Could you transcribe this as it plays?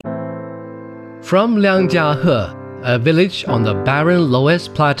From Liangjiahe, a village on the barren Loess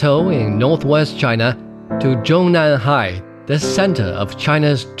Plateau in northwest China, to Zhongnanhai, the center of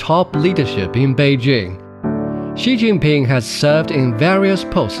China's top leadership in Beijing. Xi Jinping has served in various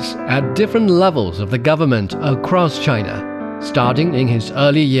posts at different levels of the government across China, starting in his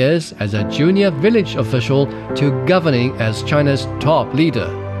early years as a junior village official to governing as China's top leader.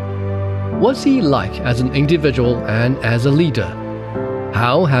 What's he like as an individual and as a leader?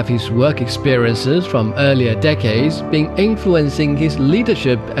 How have his work experiences from earlier decades been influencing his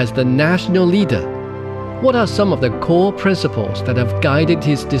leadership as the national leader? What are some of the core principles that have guided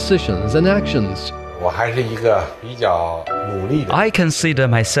his decisions and actions? I consider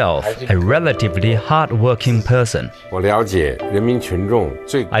myself a relatively hard-working person. I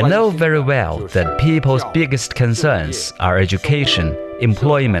know very well that people's biggest concerns are education,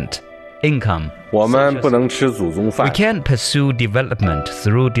 employment, income. We can't pursue development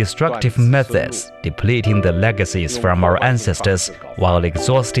through destructive methods, depleting the legacies from our ancestors while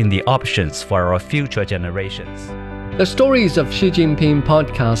exhausting the options for our future generations. The Stories of Xi Jinping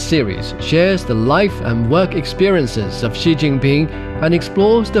podcast series shares the life and work experiences of Xi Jinping and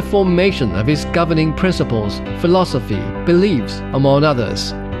explores the formation of his governing principles, philosophy, beliefs, among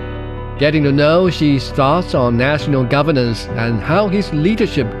others. Getting to know Xi's thoughts on national governance and how his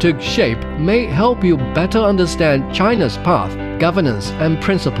leadership took shape may help you better understand China's path, governance, and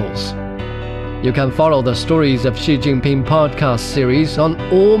principles. You can follow the Stories of Xi Jinping podcast series on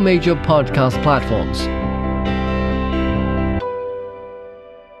all major podcast platforms.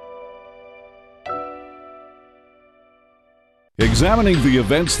 Examining the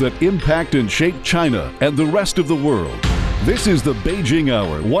events that impact and shape China and the rest of the world. This is the Beijing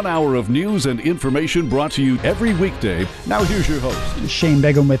Hour, 1 hour of news and information brought to you every weekday. Now here's your host. Shane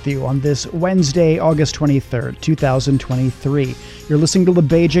Begum with you on this Wednesday, August 23rd, 2023. You're listening to the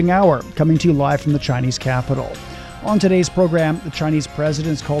Beijing Hour, coming to you live from the Chinese capital. On today's program, the Chinese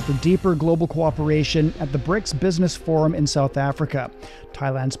president's called for deeper global cooperation at the BRICS Business Forum in South Africa.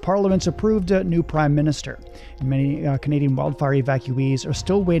 Thailand's parliament's approved a new prime minister. And many Canadian wildfire evacuees are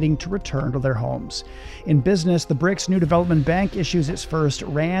still waiting to return to their homes. In business, the BRICS New Development Bank issues its first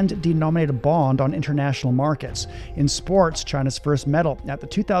rand-denominated bond on international markets. In sports, China's first medal at the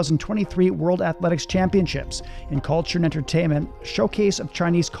 2023 World Athletics Championships. In culture and entertainment, showcase of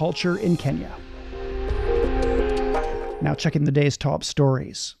Chinese culture in Kenya. Now checking the day's top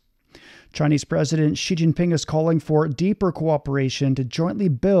stories. Chinese President Xi Jinping is calling for deeper cooperation to jointly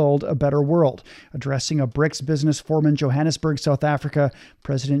build a better world. Addressing a BRICS business forum in Johannesburg, South Africa,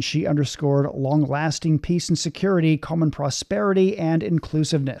 President Xi underscored long-lasting peace and security, common prosperity, and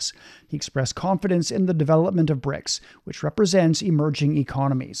inclusiveness. He expressed confidence in the development of BRICS, which represents emerging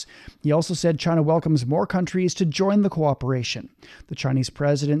economies. He also said China welcomes more countries to join the cooperation. The Chinese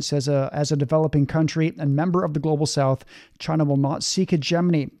president says as a developing country and member of the Global South, China will not seek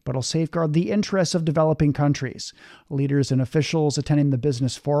hegemony, but will safeguard the interests of developing countries. Leaders and officials attending the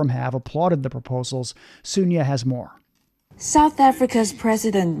business forum have applauded the proposals. Sunya has more. South Africa's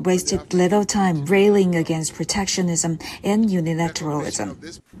president wasted little time railing against protectionism and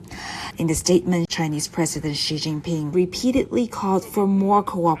unilateralism. In the statement, Chinese President Xi Jinping repeatedly called for more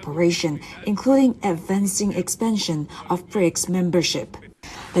cooperation, including advancing expansion of BRICS membership.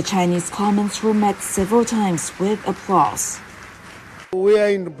 The Chinese comments were met several times with applause. We are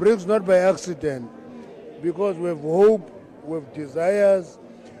in BRICS not by accident, because we have hope, we have desires,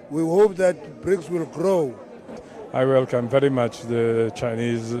 we hope that BRICS will grow. I welcome very much the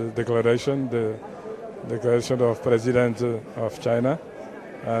Chinese declaration, the declaration of President of China,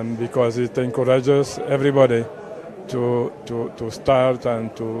 and because it encourages everybody to start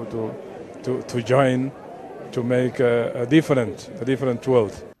and to join to make a different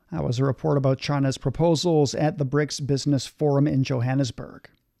world. That was a report about China's proposals at the BRICS Business Forum in Johannesburg.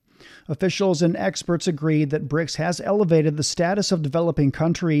 Officials and experts agreed that BRICS has elevated the status of developing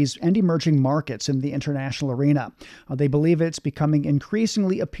countries and emerging markets in the international arena. They believe it's becoming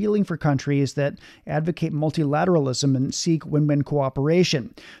increasingly appealing for countries that advocate multilateralism and seek win-win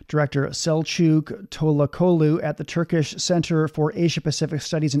cooperation. Director Selçuk Tolakolu at the Turkish Center for Asia-Pacific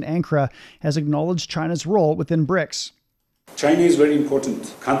Studies in Ankara has acknowledged China's role within BRICS. China is a very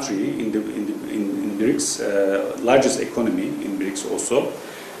important country in BRICS, largest economy in BRICS also.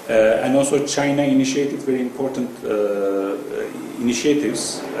 And also China initiated very important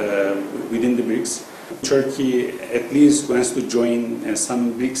initiatives within the BRICS. Turkey at least wants to join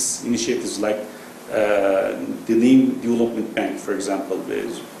some BRICS initiatives like the new development bank, for example,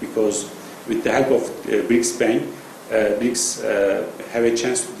 because with the help of BRICS bank, BRICS have a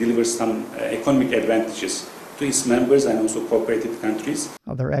chance to deliver some economic advantages to its members and also cooperative countries.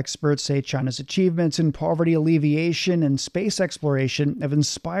 Other experts say China's achievements in poverty alleviation and space exploration have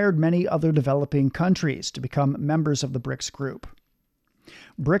inspired many other developing countries to become members of the BRICS group.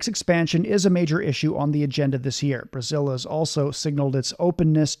 BRICS expansion is a major issue on the agenda this year. Brazil has also signaled its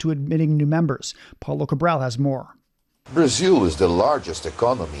openness to admitting new members. Paulo Cabral has more. Brazil is the largest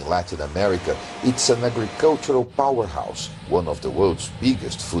economy in Latin America. It's an agricultural powerhouse, one of the world's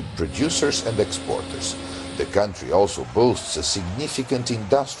biggest food producers and exporters. The country also boasts a significant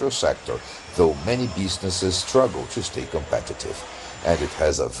industrial sector, though many businesses struggle to stay competitive. And it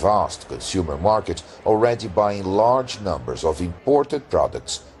has a vast consumer market, already buying large numbers of imported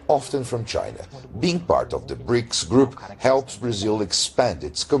products, often from China. Being part of the BRICS group helps Brazil expand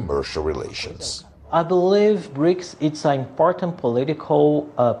its commercial relations. I believe BRICS is an important political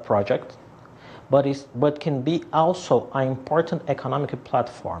project, but can be also an important economic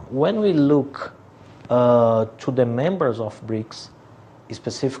platform. When we look to the members of BRICS,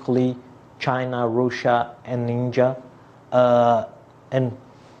 specifically China, Russia, and India, and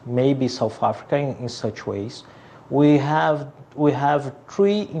maybe South Africa in such ways, we have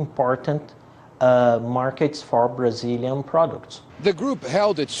three important markets for Brazilian products. The group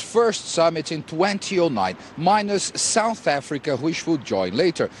held its first summit in 2009, minus South Africa, which would join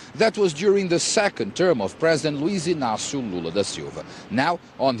later. That was during the second term of President Luiz Inácio Lula da Silva. Now,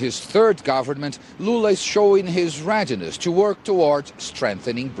 on his third government, Lula is showing his readiness to work towards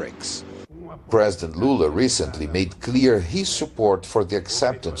strengthening BRICS. President Lula recently made clear his support for the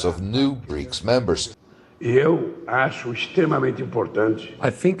acceptance of new BRICS members. I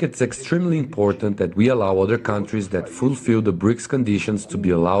think it's extremely important that we allow other countries that fulfill the BRICS conditions to be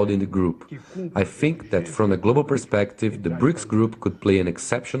allowed in the group. I think that from a global perspective, the BRICS group could play an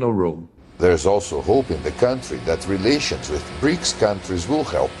exceptional role. There's also hope in the country that relations with BRICS countries will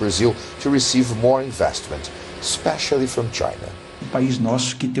help Brazil to receive more investment, especially from China.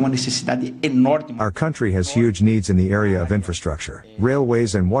 Our country has huge needs in the area of infrastructure,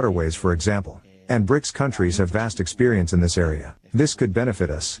 railways and waterways, for example. And BRICS countries have vast experience in this area. This could benefit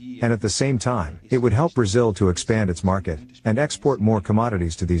us, and at the same time, it would help Brazil to expand its market and export more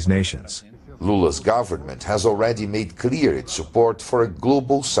commodities to these nations. Lula's government has already made clear its support for a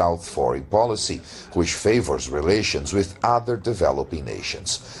global South foreign policy, which favors relations with other developing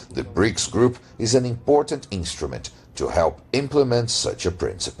nations. The BRICS group is an important instrument to help implement such a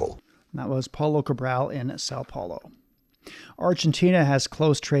principle. That was Paulo Cabral in Sao Paulo. Argentina has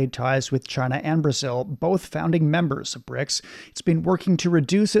close trade ties with China and Brazil, both founding members of BRICS. It's been working to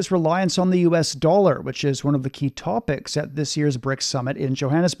reduce its reliance on the U.S. dollar, which is one of the key topics at this year's BRICS summit in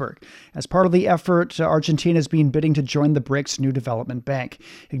Johannesburg. As part of the effort, Argentina has been bidding to join the BRICS New Development Bank.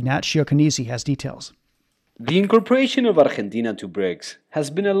 Ignacio Canisi has details. The incorporation of Argentina to BRICS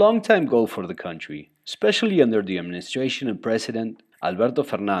has been a long-time goal for the country, especially under the administration of President Alberto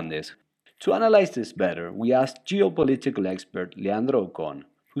Fernández. To analyze this better, we asked geopolitical expert Leandro Ocon,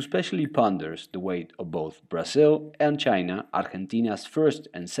 who specially ponders the weight of both Brazil and China, Argentina's first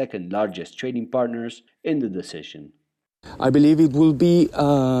and second largest trading partners, in the decision. I believe it will be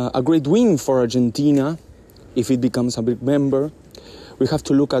a great win for Argentina if it becomes a big member. We have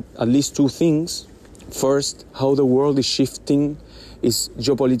to look at least two things. First, how the world is shifting its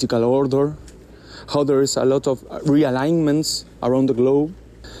geopolitical order, how there is a lot of realignments around the globe.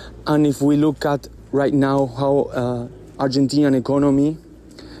 And if we look at right now how Argentinian economy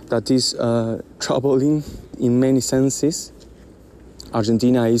that is troubling in many senses.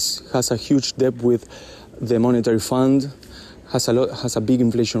 Argentina has a huge debt with the monetary fund, has a big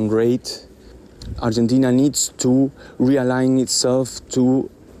inflation rate. Argentina needs to realign itself to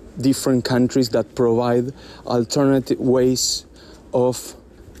different countries that provide alternative ways of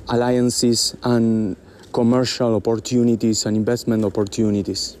alliances and commercial opportunities and investment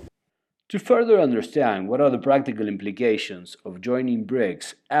opportunities. To further understand what are the practical implications of joining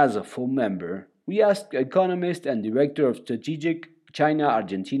BRICS as a full member, we asked economist and director of strategic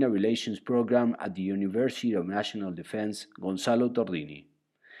China-Argentina Relations Program at the University of National Defense, Gonzalo Tordini.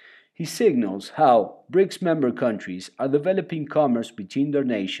 He signals how BRICS member countries are developing commerce between their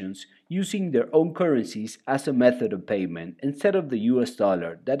nations using their own currencies as a method of payment instead of the US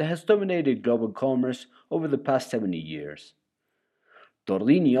dollar that has dominated global commerce over the past 70 years.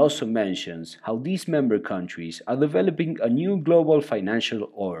 Tordini also mentions how these member countries are developing a new global financial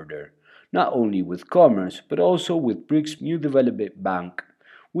order, not only with commerce, but also with BRICS New Development Bank,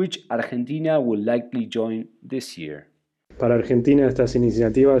 which Argentina will likely join this year. Para Argentina estas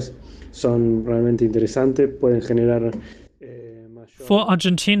iniciativas son realmente interesantes, pueden generar For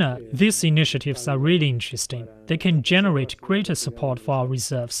Argentina, these initiatives are really interesting. They can generate greater support for our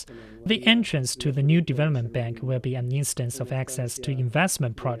reserves. The entrance to the new development bank will be an instance of access to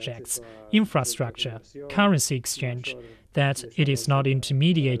investment projects, infrastructure, currency exchange, that it is not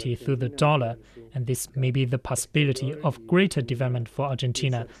intermediated through the dollar, and this may be the possibility of greater development for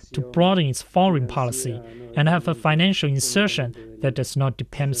Argentina to broaden its foreign policy and have a financial insertion that does not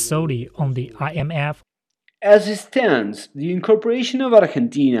depend solely on the IMF. As it stands, the incorporation of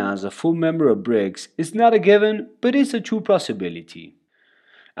Argentina as a full member of BRICS is not a given, but is a true possibility.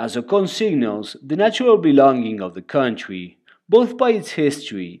 As Ocon signals, the natural belonging of the country, both by its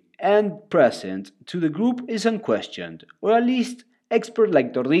history and present, to the group is unquestioned, or at least experts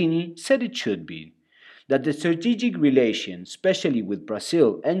like Tordini said it should be. That the strategic relation, especially with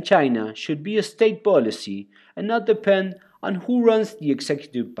Brazil and China, should be a state policy and not depend on who runs the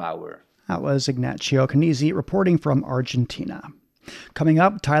executive power. That was Ignacio Canizzi reporting from Argentina. Coming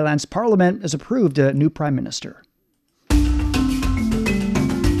up, Thailand's parliament has approved a new prime minister.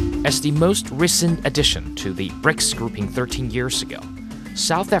 As the most recent addition to the BRICS grouping 13 years ago,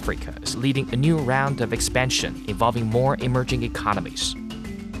 South Africa is leading a new round of expansion involving more emerging economies.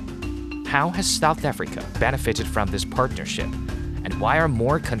 How has South Africa benefited from this partnership, and why are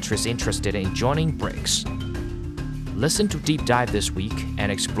more countries interested in joining BRICS? Listen to Deep Dive this week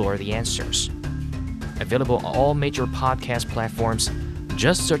and explore the answers. Available on all major podcast platforms.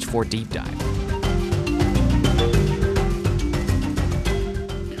 Just search for Deep Dive.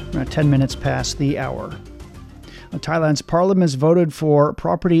 We're 10 minutes past the hour. Thailand's parliament has voted for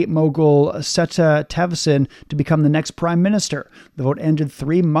property mogul Srettha Thavisin to become the next prime minister. The vote ended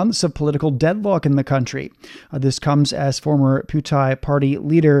 3 months of political deadlock in the country. This comes as former Pheu Thai party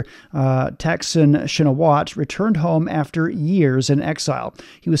leader Thaksin Shinawatra returned home after years in exile.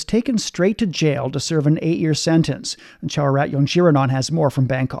 He was taken straight to jail to serve an 8-year sentence. Chawarat Yongchiranon has more from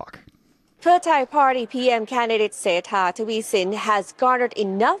Bangkok. Pheu Thai Party PM candidate Srettha Thavisin has garnered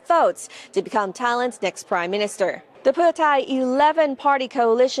enough votes to become Thailand's next prime minister. The Pheu Thai 11-party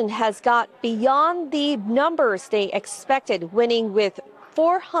coalition has got beyond the numbers they expected, winning with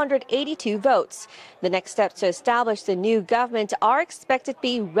 482 votes. The next steps to establish the new government are expected to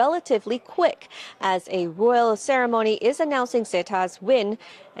be relatively quick, as a royal ceremony is announcing Srettha's win,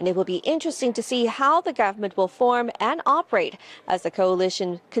 and it will be interesting to see how the government will form and operate, as the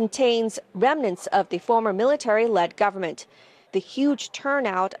coalition contains remnants of the former military-led government. The huge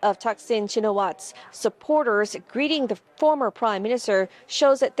turnout of Thaksin Shinawatra's supporters greeting the former prime minister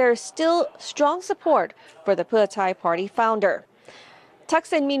shows that there is still strong support for the Pheu Thai Party founder.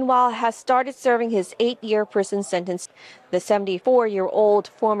 Thaksin, meanwhile, has started serving his 8-year prison sentence. The 74-year-old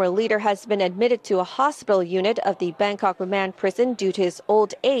former leader has been admitted to a hospital unit of the Bangkok remand prison due to his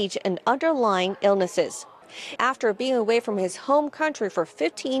old age and underlying illnesses. After being away from his home country for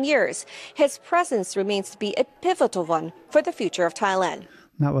 15 years, his presence remains to be a pivotal one for the future of Thailand.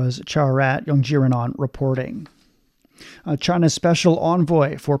 That was Chawarat Yongchiranon reporting. China's special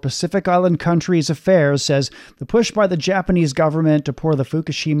envoy for Pacific Island countries' affairs says the push by the Japanese government to pour the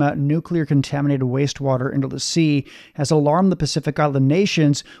Fukushima nuclear-contaminated wastewater into the sea has alarmed the Pacific Island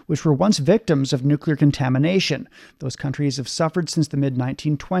nations, which were once victims of nuclear contamination. Those countries have suffered since the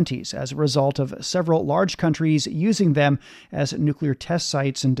mid-1920s as a result of several large countries using them as nuclear test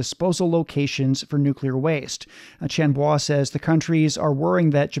sites and disposal locations for nuclear waste. Chan Bois says the countries are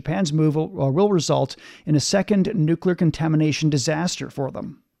worrying that Japan's move will result in a second nuclear contamination disaster for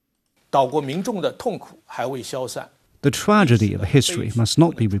them. The tragedy of history must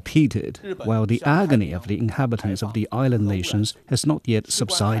not be repeated, while the agony of the inhabitants of the island nations has not yet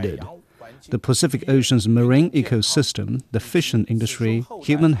subsided. The Pacific Ocean's marine ecosystem, the fishing industry,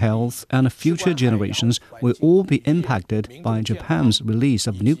 human health, and future generations will all be impacted by Japan's release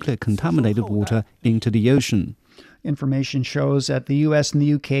of nuclear-contaminated water into the ocean. Information shows that the U.S. and the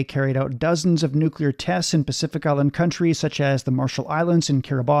U.K. carried out dozens of nuclear tests in Pacific Island countries such as the Marshall Islands and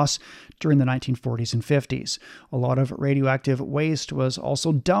Kiribati during the 1940s and 50s. A lot of radioactive waste was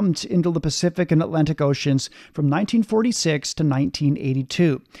also dumped into the Pacific and Atlantic Oceans from 1946 to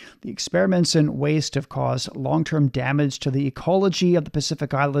 1982. The experiments in waste have caused long-term damage to the ecology of the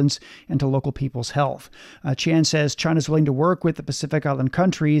Pacific Islands and to local people's health. Chan says China is willing to work with the Pacific Island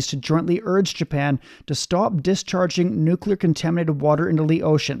countries to jointly urge Japan to stop discharging nuclear contaminated water into the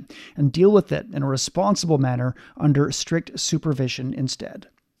ocean and deal with it in a responsible manner under strict supervision instead.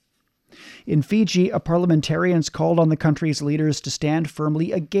 In Fiji, parliamentarians called on the country's leaders to stand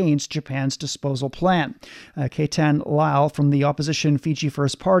firmly against Japan's disposal plan. Ketan Lal from the opposition Fiji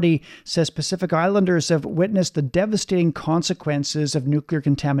First Party says Pacific Islanders have witnessed the devastating consequences of nuclear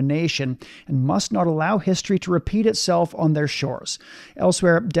contamination and must not allow history to repeat itself on their shores.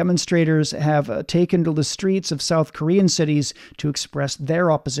 Elsewhere, demonstrators have taken to the streets of South Korean cities to express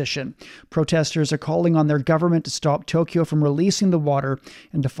their opposition. Protesters are calling on their government to stop Tokyo from releasing the water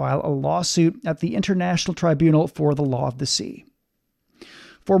and to file a lawsuit at the International Tribunal for the Law of the Sea.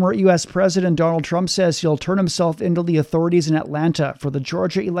 Former U.S. President Donald Trump says he'll turn himself into the authorities in Atlanta for the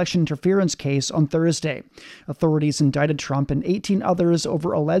Georgia election interference case on Thursday. Authorities indicted Trump and 18 others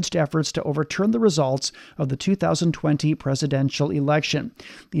over alleged efforts to overturn the results of the 2020 presidential election.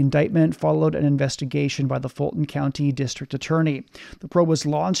 The indictment followed an investigation by the Fulton County District Attorney. The probe was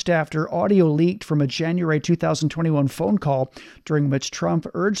launched after audio leaked from a January 2021 phone call during which Trump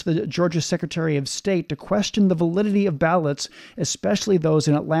urged the Georgia Secretary of State to question the validity of ballots, especially those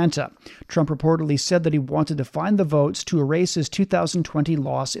in Atlanta. Trump reportedly said that he wanted to find the votes to erase his 2020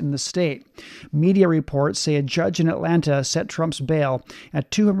 loss in the state. Media reports say a judge in Atlanta set Trump's bail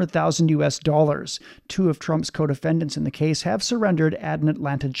at $200,000 US. Two of Trump's co-defendants in the case have surrendered at an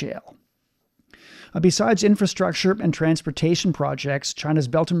Atlanta jail. Besides infrastructure and transportation projects, China's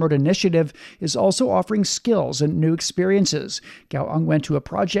Belt and Road Initiative is also offering skills and new experiences. Gao Ang went to a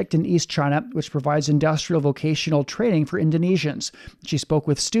project in East China which provides industrial vocational training for Indonesians. She spoke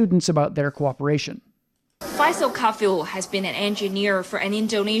with students about their cooperation. Faisal Kafil has been an engineer for an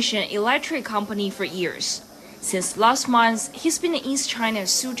Indonesian electric company for years. Since last month, he's been in East China's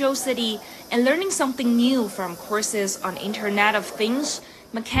Suzhou city and learning something new from courses on Internet of Things,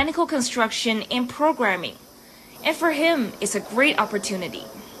 mechanical construction, and programming. And for him, it's a great opportunity.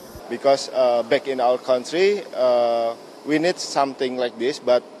 Because back in our country, we need something like this,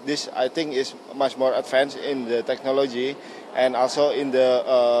 but this I think is much more advanced in the technology and also in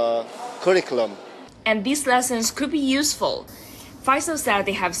the curriculum. And these lessons could be useful. Faisal said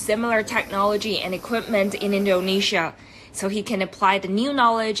they have similar technology and equipment in Indonesia, so he can apply the new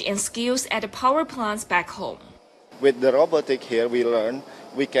knowledge and skills at the power plants back home. With the robotic here, we learn,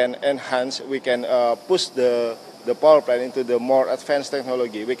 we can enhance, we can push the power plant into the more advanced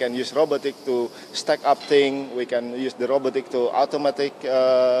technology. We can use robotic to stack up things, we can use the robotic to automatic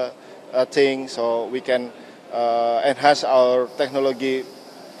things, so we can enhance our technology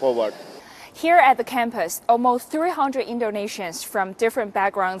forward. Here at the campus, almost 300 Indonesians from different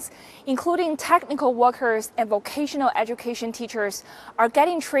backgrounds, including technical workers and vocational education teachers, are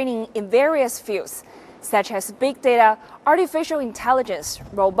getting training in various fields, such as big data, artificial intelligence,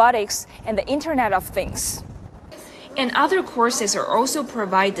 robotics, and the Internet of Things. And other courses are also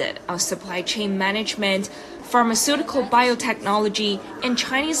provided on supply chain management, pharmaceutical biotechnology, and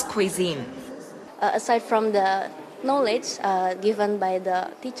Chinese cuisine. Aside from the knowledge given by the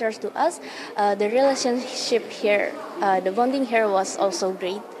teachers to us, the relationship here, the bonding here was also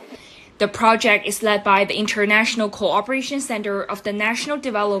great. The project is led by the International Cooperation Center of the National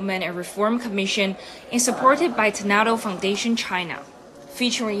Development and Reform Commission and supported by Tornado Foundation China.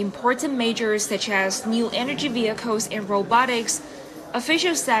 Featuring important measures such as new energy vehicles and robotics,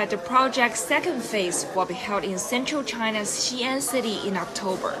 officials said the project's second phase will be held in central China's Xi'an city in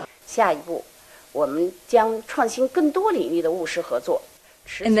October. 下一步，我们将创新更多领域的务实合作。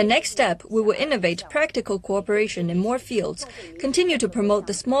 In the next step, we will innovate practical cooperation in more fields, continue to promote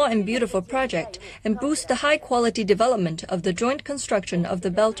the small and beautiful project, and boost the high-quality development of the joint construction of the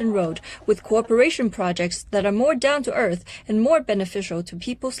Belt and Road with cooperation projects that are more down-to-earth and more beneficial to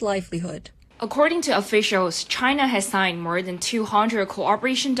people's livelihood. According to officials, China has signed more than 200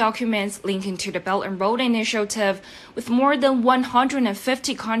 cooperation documents linking to the Belt and Road Initiative with more than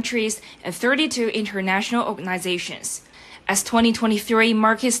 150 countries and 32 international organizations. As 2023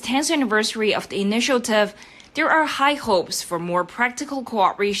 marks its 10th anniversary of the initiative, there are high hopes for more practical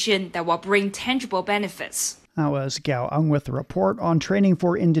cooperation that will bring tangible benefits. That was Gao Ang with a report on training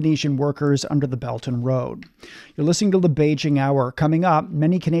for Indonesian workers under the Belt and Road. You're listening to the Beijing Hour. Coming up,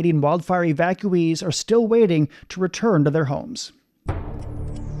 many Canadian wildfire evacuees are still waiting to return to their homes.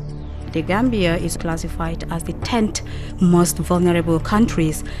 The Gambia is classified as the 10th most vulnerable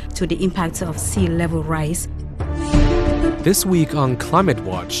countries to the impacts of sea level rise. This week on Climate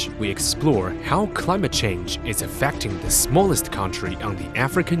Watch, we explore how climate change is affecting the smallest country on the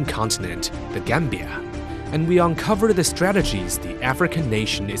African continent, the Gambia. And we uncover the strategies the African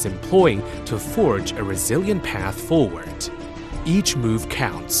nation is employing to forge a resilient path forward. Each move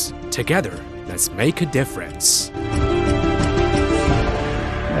counts. Together, let's make a difference.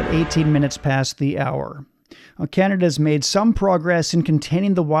 At 18 minutes past the hour. Canada's made some progress in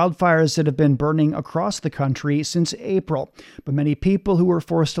containing the wildfires that have been burning across the country since April, but many people who were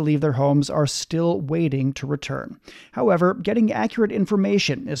forced to leave their homes are still waiting to return. However, getting accurate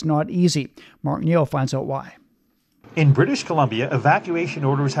information is not easy. Mark Neal finds out why. In British Columbia, evacuation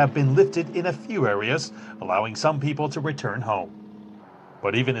orders have been lifted in a few areas, allowing some people to return home.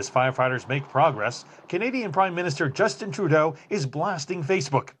 But even as firefighters make progress, Canadian Prime Minister Justin Trudeau is blasting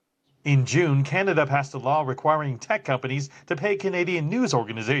Facebook. In June, Canada passed a law requiring tech companies to pay Canadian news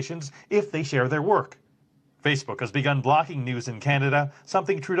organizations if they share their work. Facebook has begun blocking news in Canada,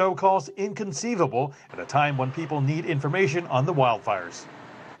 something Trudeau calls inconceivable at a time when people need information on the wildfires.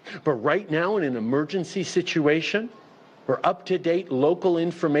 But right now, in an emergency situation where up-to-date local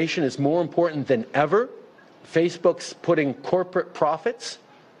information is more important than ever, Facebook's putting corporate profits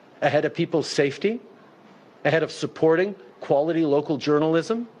ahead of people's safety, ahead of supporting quality local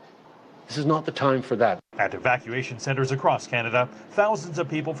journalism. This is not the time for that. At evacuation centers across Canada, thousands of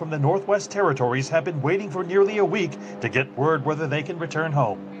people from the Northwest Territories have been waiting for nearly a week to get word whether they can return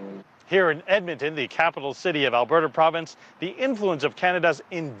home. Here in Edmonton, the capital city of Alberta Province, the influence of Canada's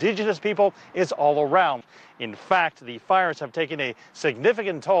Indigenous people is all around. In fact, the fires have taken a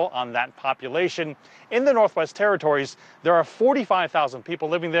significant toll on that population. In the Northwest Territories, there are 45,000 people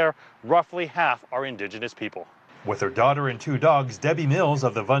living there. Roughly half are Indigenous people. With her daughter and 2 dogs, Debbie Mills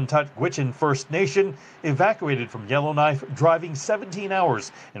of the Vuntut Gwich'in First Nation evacuated from Yellowknife, driving 17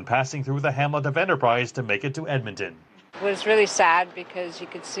 hours and passing through the hamlet of Enterprise to make it to Edmonton. It was really sad because you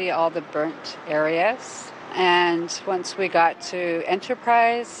could see all the burnt areas. And once we got to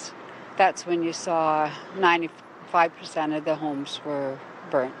Enterprise, that's when you saw 95% of the homes were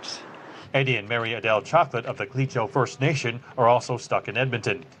burnt. Eddie and Mary Adele Chocolate of the Clecho First Nation are also stuck in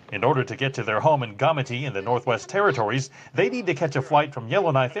Edmonton. In order to get to their home in Gameti in the Northwest Territories, they need to catch a flight from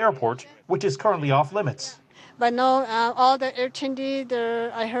Yellowknife Airport, which is currently off limits. But no, all the Air Tindy,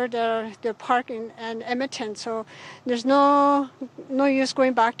 I heard they're parking in Edmonton, so there's no use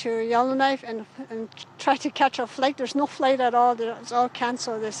going back to Yellowknife and try to catch a flight. There's no flight at all. It's all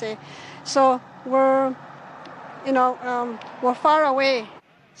canceled, they say. So we're far away.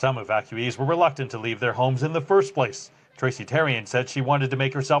 Some evacuees were reluctant to leave their homes in the first place. Tracy Tarian said she wanted to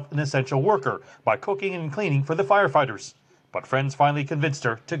make herself an essential worker by cooking and cleaning for the firefighters. But friends finally convinced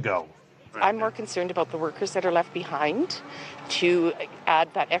her to go. I'm more concerned about the workers that are left behind, to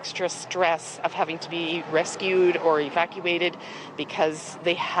add that extra stress of having to be rescued or evacuated because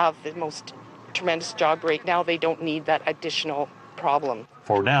they have the most tremendous job right now. They don't need that additional problem.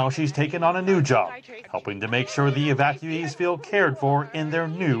 For now, she's taken on a new job, helping to make sure the evacuees feel cared for in their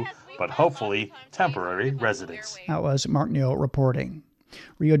new, but hopefully temporary residence. That was Mark Neal reporting.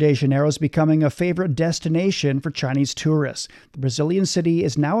 Rio de Janeiro is becoming a favorite destination for Chinese tourists. The Brazilian city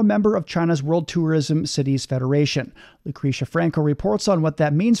is now a member of China's World Tourism Cities Federation. Lucrecia Franco reports on what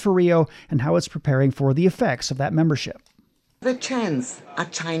that means for Rio and how it's preparing for the effects of that membership. The Chens, a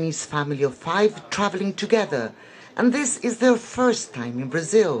Chinese family of 5 traveling together, and this is their first time in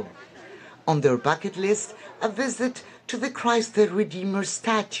Brazil. On their bucket list, a visit to the Christ the Redeemer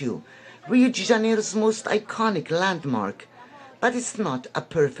statue, Rio de Janeiro's most iconic landmark. But it's not a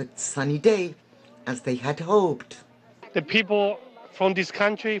perfect sunny day, as they had hoped. The people from this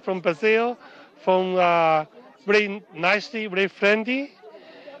country, from Brazil, very nicely, very friendly.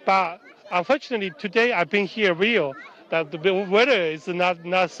 But unfortunately, today I've been here, Rio, that the weather is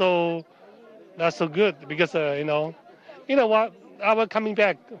not so good because you know what, I was coming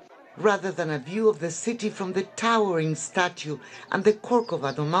back. Rather than a view of the city from the towering statue and the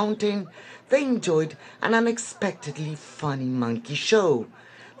Corcovado mountain, they enjoyed an unexpectedly funny monkey show.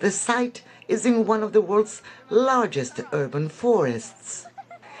 The site is in one of the world's largest urban forests.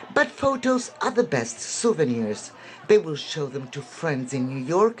 But photos are the best souvenirs. They will show them to friends in New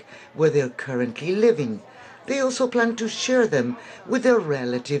York, where they're currently living. They also plan to share them with their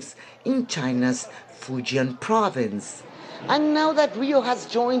relatives in China's Fujian province. And now that Rio has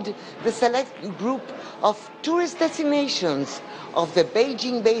joined the select group of tourist destinations of the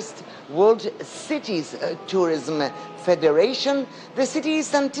Beijing-based World Cities Tourism Federation, the city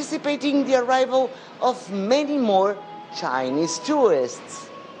is anticipating the arrival of many more Chinese tourists.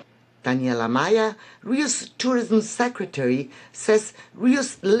 Daniela Maya, Rio's tourism secretary, says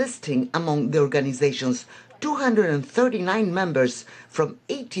Rio's listing among the organization's 239 members from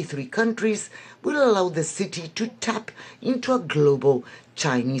 83 countries will allow the city to tap into a global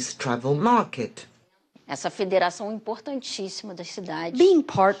Chinese travel market. Being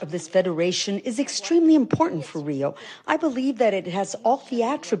part of this federation is extremely important for Rio. I believe that it has all the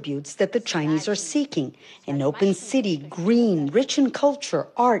attributes that the Chinese are seeking: an open city, green, rich in culture,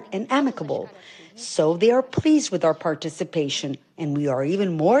 art, and amicable. So they are pleased with our participation, and we are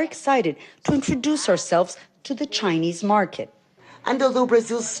even more excited to introduce ourselves to the Chinese market. And although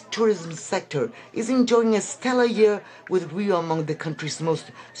Brazil's tourism sector is enjoying a stellar year with Rio among the country's most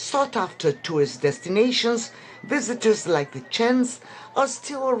sought-after tourist destinations, visitors like the Chens are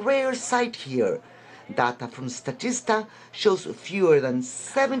still a rare sight here. Data from Statista shows fewer than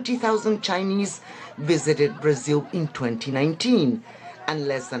 70,000 Chinese visited Brazil in 2019, and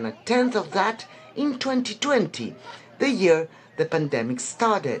less than a tenth of that in 2020, the year the pandemic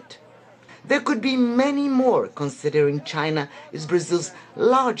started. There could be many more, considering China is Brazil's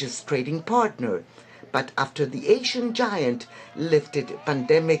largest trading partner. But after the Asian giant lifted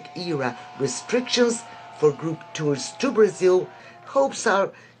pandemic-era restrictions for group tours to Brazil, hopes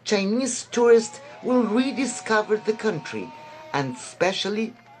are Chinese tourists will rediscover the country, and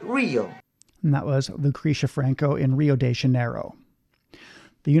especially Rio. And that was Lucrecia Franco in Rio de Janeiro.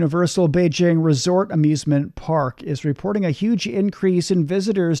 The Universal Beijing Resort Amusement Park is reporting a huge increase in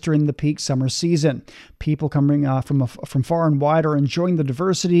visitors during the peak summer season. People coming from far and wide are enjoying the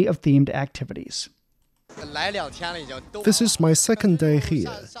diversity of themed activities. This is my second day here,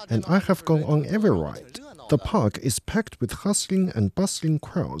 and I have gone on every ride. The park is packed with hustling and bustling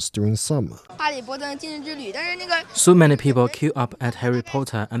crowds during summer. So many people queue up at Harry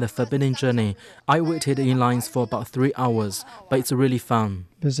Potter and the Forbidden Journey. I waited in lines for about 3 hours, but it's really fun.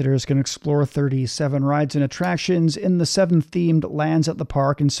 Visitors can explore 37 rides and attractions in the 7 themed lands at the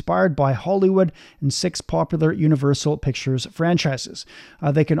park, inspired by Hollywood and 6 popular Universal Pictures franchises.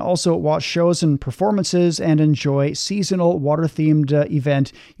 They can also watch shows and performances and enjoy seasonal water-themed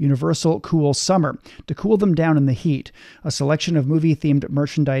event Universal Cool Summer to cool them down in the heat. A selection of movie-themed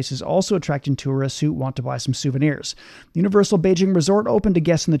merchandise is also attracting tourists who want to buy some souvenirs. The Universal Beijing Resort opened to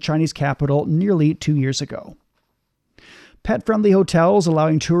guests in the Chinese capital nearly 2 years ago. Pet-friendly hotels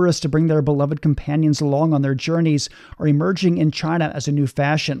allowing tourists to bring their beloved companions along on their journeys are emerging in China as a new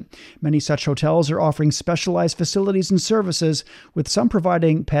fashion. Many such hotels are offering specialized facilities and services, with some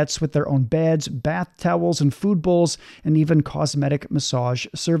providing pets with their own beds, bath towels and food bowls, and even cosmetic massage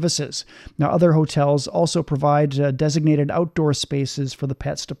services. Now, other hotels also provide designated outdoor spaces for the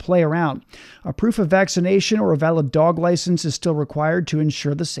pets to play around. A proof of vaccination or a valid dog license is still required to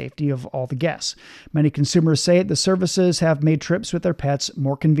ensure the safety of all the guests. Many consumers say the services have made trips with their pets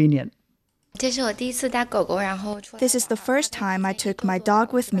more convenient. This is the first time I took my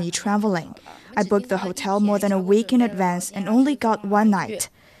dog with me traveling. I booked the hotel more than a week in advance and only got one night.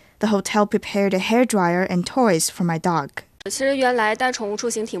 The hotel prepared a hairdryer and toys for my dog.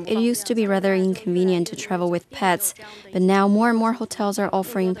 It used to be rather inconvenient to travel with pets, but now more and more hotels are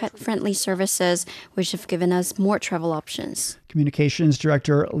offering pet-friendly services, which have given us more travel options. Communications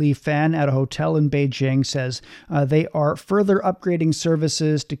Director Li Fan at a hotel in Beijing says they are further upgrading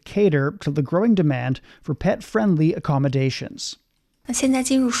services to cater to the growing demand for pet-friendly accommodations. During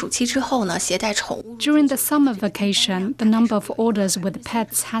the summer vacation, the number of orders with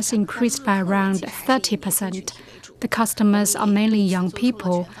pets has increased by around 30%. The customers are mainly young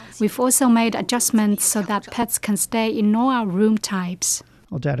people. We've also made adjustments so that pets can stay in all our room types.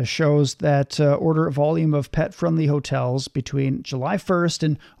 Well, data shows that order volume of pet-friendly hotels between July 1st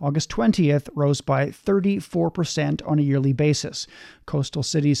and August 20th rose by 34% on a yearly basis. Coastal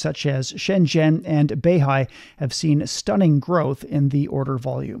cities such as Shenzhen and Beihai have seen stunning growth in the order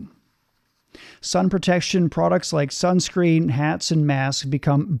volume. Sun protection products like sunscreen, hats, and masks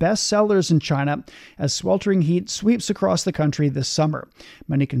become best sellers in China as sweltering heat sweeps across the country this summer.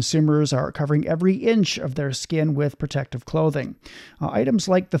 Many consumers are covering every inch of their skin with protective clothing. Items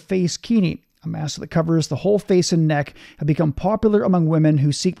like the face kini, a mask that covers the whole face and neck, have become popular among women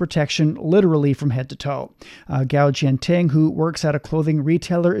who seek protection literally from head to toe. Gao Jianting, who works at a clothing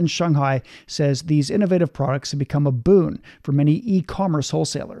retailer in Shanghai, says these innovative products have become a boon for many e-commerce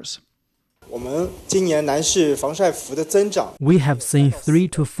wholesalers. We have seen 3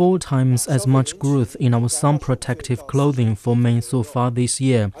 to 4 times as much growth in our sun protective clothing for men so far this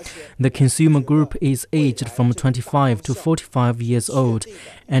year. The consumer group is aged from 25 to 45 years old,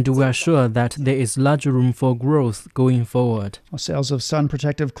 and we are sure that there is larger room for growth going forward. Sales of sun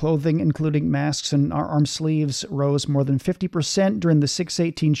protective clothing, including masks and arm sleeves, rose more than 50% during the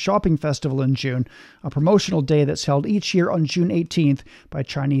 618 Shopping Festival in June, a promotional day that's held each year on June 18th by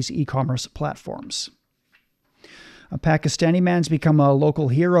Chinese e-commerce platforms. A Pakistani man's become a local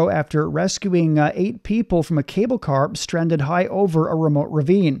hero after rescuing 8 people from a cable car stranded high over a remote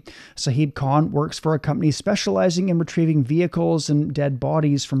ravine. Sahib Khan works for a company specializing in retrieving vehicles and dead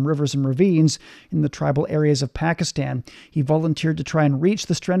bodies from rivers and ravines in the tribal areas of Pakistan. He volunteered to try and reach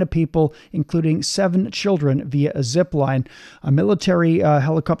the stranded people, including 7 children, via a zip line. A military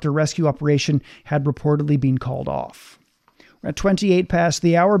helicopter rescue operation had reportedly been called off. At 28 past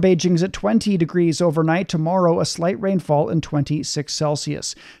the hour, Beijing's at 20 degrees overnight. Tomorrow, a slight rainfall and 26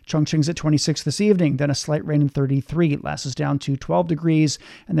 Celsius. Chongqing's at 26 this evening, then a slight rain in 33. Last is down to 12 degrees,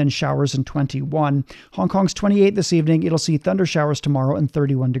 and then showers in 21. Hong Kong's 28 this evening. It'll see thunder showers tomorrow and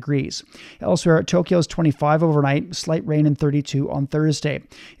 31 degrees. Elsewhere, Tokyo's 25 overnight, slight rain and 32 on Thursday.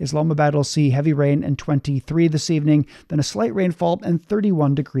 Islamabad will see heavy rain and 23 this evening, then a slight rainfall and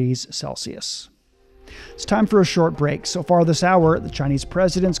 31 degrees Celsius. It's time for a short break. So far this hour, the Chinese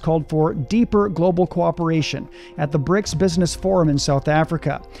president's called for deeper global cooperation at the BRICS Business Forum in South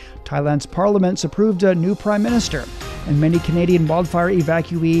Africa. Thailand's parliament's approved a new prime minister, and many Canadian wildfire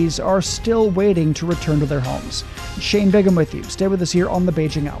evacuees are still waiting to return to their homes. Shane Bigham with you. Stay with us here on the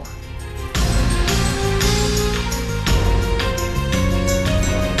Beijing Hour.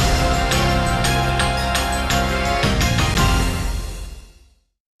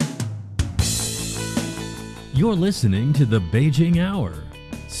 You're listening to the Beijing Hour,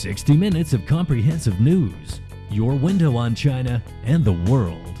 60 minutes of comprehensive news, your window on China and the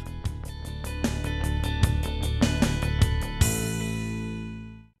world.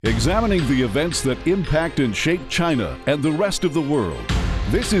 Examining the events that impact and shape China and the rest of the world.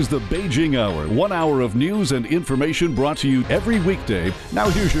 This is the Beijing Hour, 1 hour of news and information brought to you every weekday. Now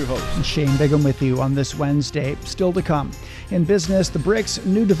here's your host. Shane Bigham with you on this Wednesday. Still to come. In business, the BRICS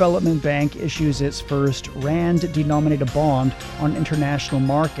New Development Bank issues its first rand-denominated bond on international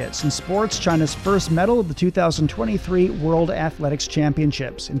markets. In sports, China's first medal of the 2023 World Athletics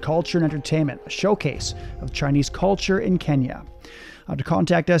Championships. In culture and entertainment, a showcase of Chinese culture in Kenya. To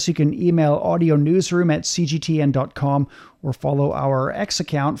contact us, you can email audionewsroom@cgtn.com or follow our X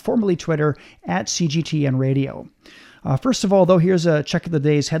account, formerly Twitter, @CGTN Radio. First of all, though, here's a check of the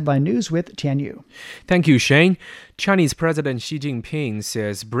day's headline news with Tian Yu. Thank you, Shane. Chinese President Xi Jinping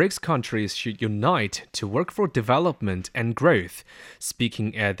says BRICS countries should unite to work for development and growth.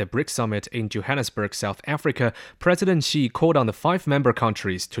 Speaking at the BRICS summit in Johannesburg, South Africa, President Xi called on the 5 member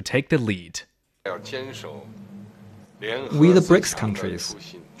countries to take the lead. We, the BRICS countries,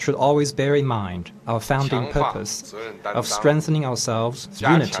 should always bear in mind our founding purpose of strengthening ourselves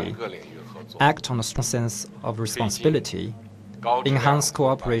through unity, act on a strong sense of responsibility, enhance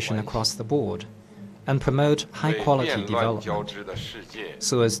cooperation across the board, and promote high-quality development,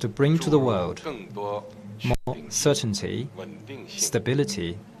 so as to bring to the world more certainty,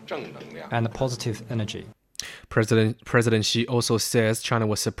 stability, and positive energy. President Xi also says China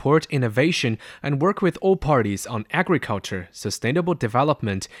will support innovation and work with all parties on agriculture, sustainable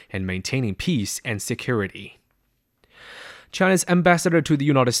development, and maintaining peace and security. China's ambassador to the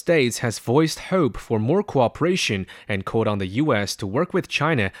United States has voiced hope for more cooperation and called on the U.S. to work with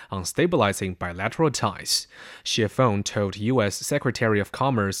China on stabilizing bilateral ties. Xie Feng told U.S. Secretary of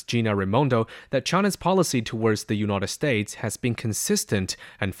Commerce Gina Raimondo that China's policy towards the United States has been consistent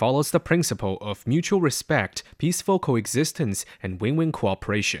and follows the principle of mutual respect, peaceful coexistence, and win-win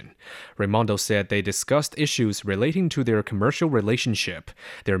cooperation. Raimondo said they discussed issues relating to their commercial relationship.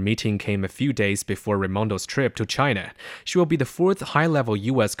 Their meeting came a few days before Raimondo's trip to China. She will be the 4th high-level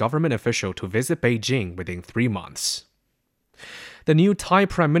U.S. government official to visit Beijing within 3 months. The new Thai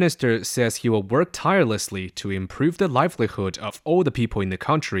Prime Minister says he will work tirelessly to improve the livelihood of all the people in the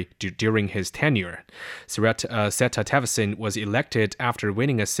country during his tenure. Srettha Thavisin was elected after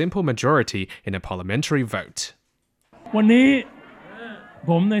winning a simple majority in a parliamentary vote. I,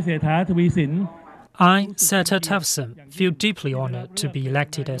 Srettha Thavisin, feel deeply honored to be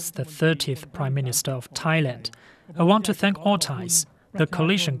elected as the 30th Prime Minister of Thailand. I want to thank all Thais, the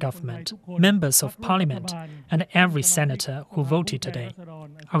coalition government, members of parliament, and every senator who voted today.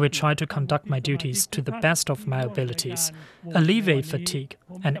 I will try to conduct my duties to the best of my abilities, alleviate fatigue,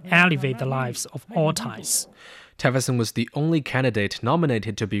 and elevate the lives of all Thais. Thavisin was the only candidate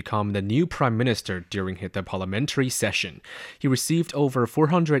nominated to become the new prime minister during the parliamentary session. He received over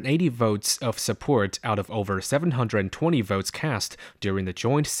 480 votes of support out of over 720 votes cast during the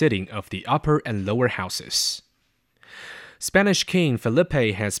joint sitting of the upper and lower houses. Spanish King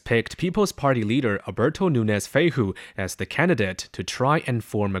Felipe has picked People's Party leader Alberto Núñez Feijóo as the candidate to try and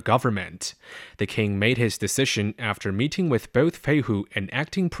form a government. The king made his decision after meeting with both Feijóo and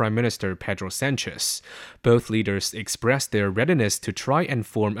acting Prime Minister Pedro Sánchez. Both leaders expressed their readiness to try and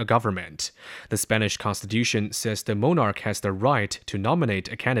form a government. The Spanish constitution says the monarch has the right to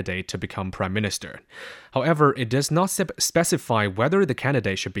nominate a candidate to become prime minister. However, it does not specify whether the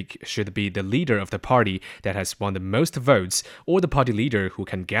candidate should be the leader of the party that has won the most votes or the party leader who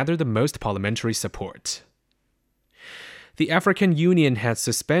can gather the most parliamentary support. The African Union had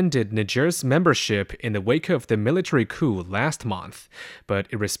suspended Niger's membership in the wake of the military coup last month, but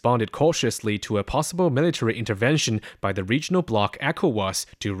it responded cautiously to a possible military intervention by the regional bloc ECOWAS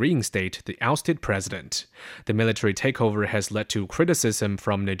to reinstate the ousted president. The military takeover has led to criticism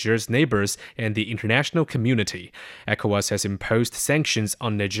from Niger's neighbors and the international community. ECOWAS has imposed sanctions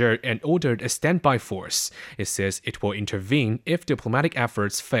on Niger and ordered a standby force. It says it will intervene if diplomatic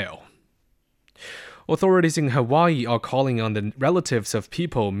efforts fail. Authorities in Hawaii are calling on the relatives of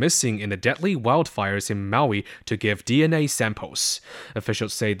people missing in the deadly wildfires in Maui to give DNA samples.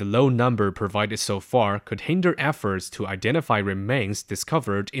 Officials say the low number provided so far could hinder efforts to identify remains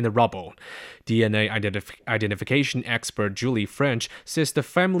discovered in the rubble. DNA identification expert Julie French says the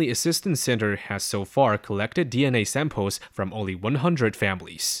Family Assistance Center has so far collected DNA samples from only 100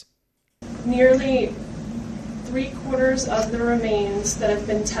 families. Nearly 3/4 of the remains that have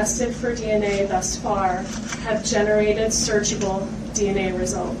been tested for DNA thus far have generated searchable DNA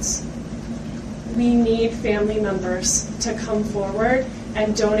results. We need family members to come forward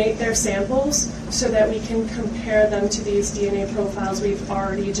and donate their samples so that we can compare them to these DNA profiles we've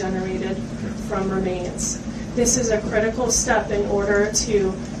already generated from remains. This is a critical step in order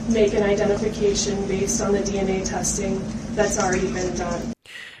to make an identification based on the DNA testing that's already been done.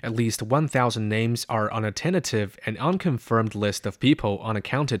 At least 1,000 names are on a tentative and unconfirmed list of people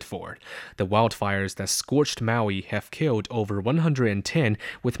unaccounted for. The wildfires that scorched Maui have killed over 110,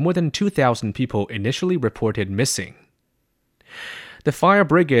 with more than 2,000 people initially reported missing. The fire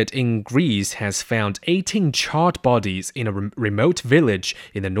brigade in Greece has found 18 charred bodies in a remote village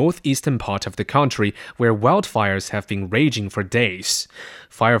in the northeastern part of the country where wildfires have been raging for days.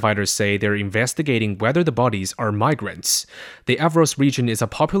 Firefighters say they're investigating whether the bodies are migrants. The Evros region is a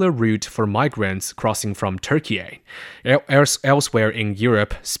popular route for migrants crossing from Turkey. Elsewhere in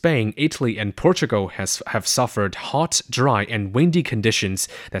Europe, Spain, Italy, and Portugal have suffered hot, dry, and windy conditions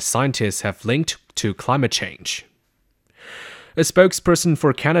that scientists have linked to climate change. A spokesperson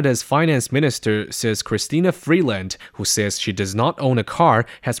for Canada's finance minister says Christina Freeland, who says she does not own a car,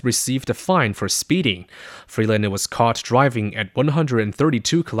 has received a fine for speeding. Freeland was caught driving at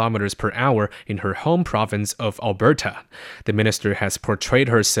 132 kilometers per hour in her home province of Alberta. The minister has portrayed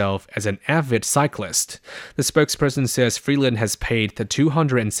herself as an avid cyclist. The spokesperson says Freeland has paid the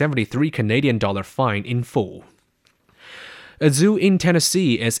 $273 Canadian fine in full. A zoo in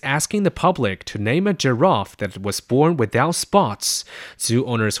Tennessee is asking the public to name a giraffe that was born without spots. Zoo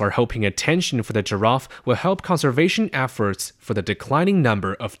owners are hoping attention for the giraffe will help conservation efforts for the declining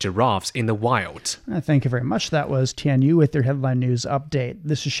number of giraffes in the wild. Thank you very much. That was Tian Yu with your headline news update.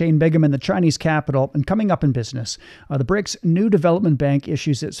 This is Shane Bigham in the Chinese capital, and coming up in business, the BRICS New Development Bank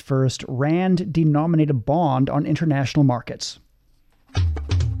issues its first rand-denominated bond on international markets.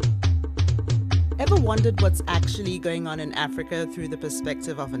 Ever wondered what's actually going on in Africa through the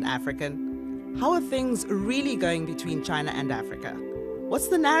perspective of an African? How are things really going between China and Africa? What's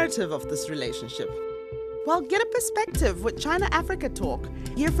the narrative of this relationship? Well, get a perspective with China-Africa Talk.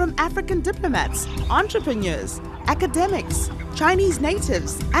 Hear from African diplomats, entrepreneurs, academics, Chinese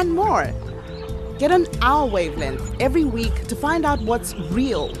natives, and more. Get on our wavelength every week to find out what's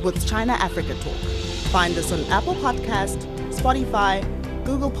real with China-Africa Talk. Find us on Apple Podcast, Spotify,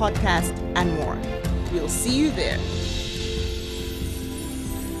 Google Podcast, and more. We'll see you there.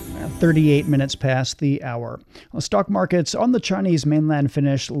 38 minutes past the hour. Stock markets on the Chinese mainland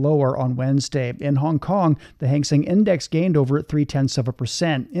finished lower on Wednesday. In Hong Kong, the Hang Seng Index gained over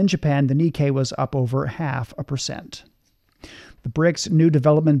 0.3%. In Japan, the Nikkei was up over 0.5%. The BRICS New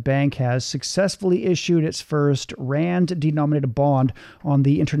Development Bank has successfully issued its first rand-denominated bond on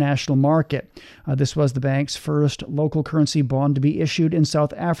the international market. This was the bank's first local currency bond to be issued in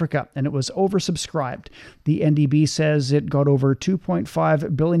South Africa, and it was oversubscribed. The NDB says it got over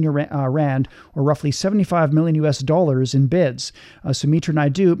 2.5 billion rand, or roughly $75 million in bids. Sumitra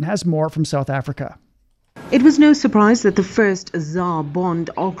Naidu has more from South Africa. It was no surprise that the first ZAR bond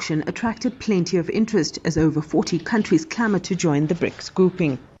auction attracted plenty of interest as over 40 countries clamored to join the BRICS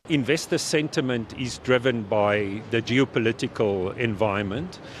grouping. Investor sentiment is driven by the geopolitical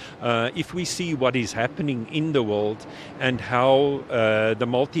environment. if we see what is happening in the world and how the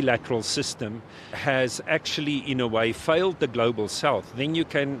multilateral system has actually, in a way, failed the global south, then you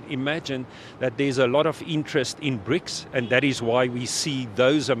can imagine that there's a lot of interest in BRICS, and that is why we see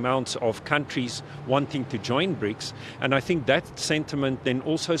those amounts of countries wanting to join BRICS. And I think that sentiment then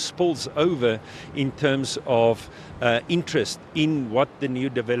also spills over in terms of interest in what the new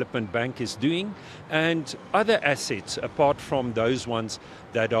development bank is doing and other assets apart from those ones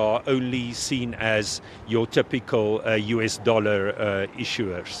that are only seen as your typical US dollar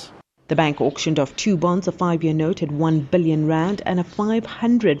issuers. The bank auctioned off 2 bonds, a 5-year note at 1 billion rand and a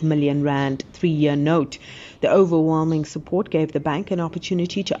 500 million rand 3-year note. The overwhelming support gave the bank an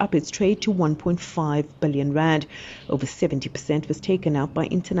opportunity to up its trade to 1.5 billion rand. Over 70% was taken out by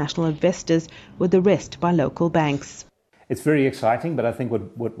international investors, with the rest by local banks. It's very exciting, but I think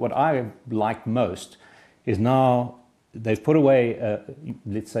what I like most is now they've put away,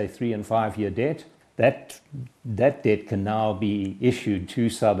 let's say, 3- and 5-year debt. That debt can now be issued to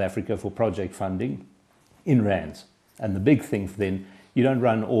South Africa for project funding in rands. And the big thing then, you don't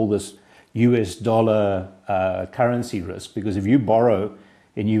run all this US dollar currency risk, because if you borrow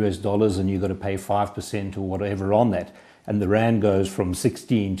in US dollars and you've got to pay 5% or whatever on that, and the rand goes from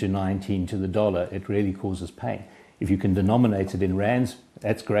 16 to 19 to the dollar, it really causes pain. If you can denominate it in rands,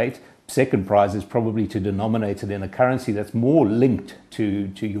 that's great. Second prize is probably to denominate it in a currency that's more linked to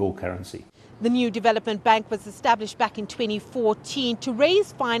your currency. The new development bank was established back in 2014 to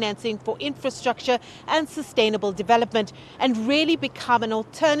raise financing for infrastructure and sustainable development and really become an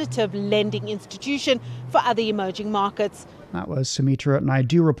alternative lending institution for other emerging markets. That was Sumitra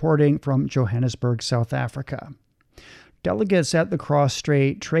Naidu reporting from Johannesburg, South Africa. Delegates at the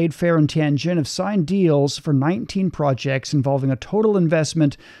Cross-Strait Trade Fair in Tianjin have signed deals for 19 projects involving a total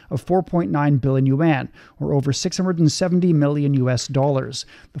investment of 4.9 billion yuan, or over $670 million. The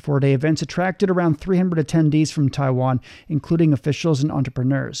 4-day events attracted around 300 attendees from Taiwan, including officials and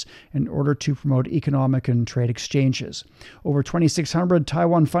entrepreneurs, in order to promote economic and trade exchanges. Over 2,600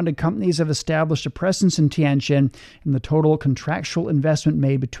 Taiwan-funded companies have established a presence in Tianjin, and the total contractual investment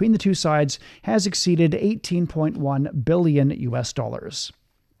made between the two sides has exceeded $18.1 billion. The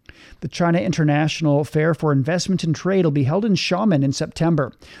China International Fair for Investment and Trade will be held in Xiamen in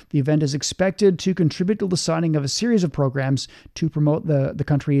September. The event is expected to contribute to the signing of a series of programs to promote the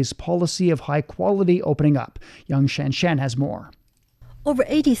country's policy of high-quality opening up. Yang Shanshan has more. Over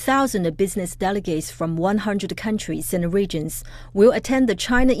 80,000 business delegates from 100 countries and regions will attend the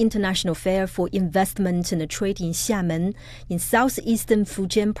China International Fair for Investment and Trade in Xiamen in southeastern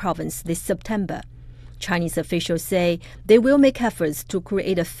Fujian province this September. Chinese officials say they will make efforts to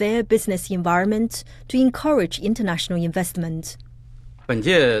create a fair business environment to encourage international investment.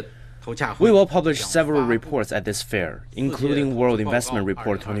 We will publish several reports at this fair, including World Investment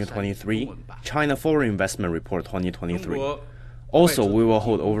Report 2023, China Foreign Investment Report 2023. Also, we will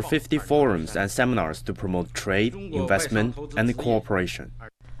hold over 50 forums and seminars to promote trade, investment, and cooperation.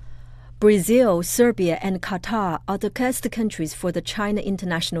 Brazil, Serbia, and Qatar are the guest countries for the China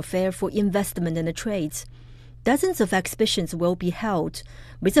International Fair for Investment and Trade. Dozens of exhibitions will be held,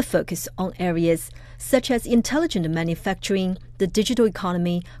 with a focus on areas such as intelligent manufacturing, the digital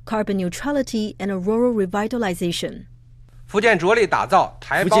economy, carbon neutrality, and rural revitalization.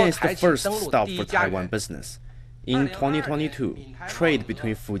 Fujian is the first stop for Taiwan business. In 2022, trade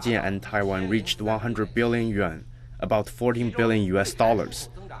between Fujian and Taiwan reached 100 billion yuan, about $14 billion.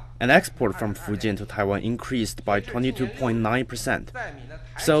 And export from Fujian to Taiwan increased by 22.9%.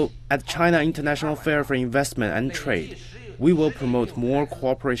 So, at China International Fair for Investment and Trade, we will promote more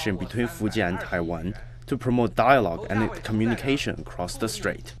cooperation between Fujian and Taiwan to promote dialogue and communication across the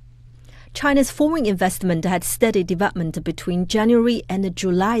strait. China's foreign investment had steady development between January and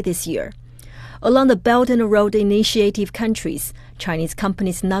July this year. Along the Belt and Road Initiative countries, Chinese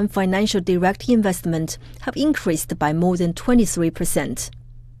companies' non-financial direct investment have increased by more than 23%.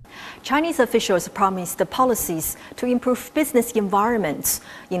 Chinese officials promised the policies to improve business environments,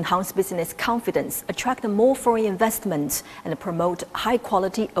 enhance business confidence, attract more foreign investment, and promote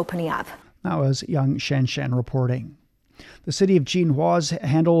high-quality opening up. That was Yang Shanshan reporting. The city of Jinhua has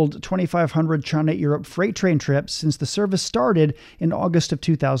handled 2,500 China-Europe freight train trips since the service started in August of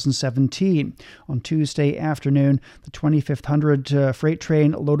 2017. On Tuesday afternoon, the 2,500 freight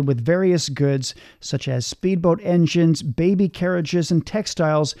train loaded with various goods, such as speedboat engines, baby carriages, and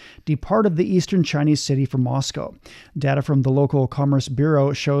textiles, departed the eastern Chinese city for Moscow. Data from the local Commerce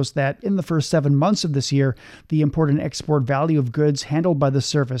Bureau shows that in the first 7 months of this year, the import and export value of goods handled by the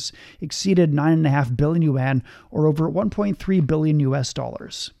service exceeded 9.5 billion yuan, or over $1.3 billion.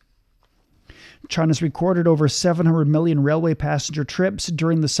 China's recorded over 700 million railway passenger trips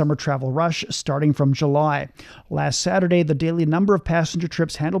during the summer travel rush starting from July. Last Saturday, the daily number of passenger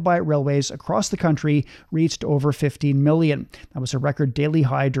trips handled by railways across the country reached over 15 million. That was a record daily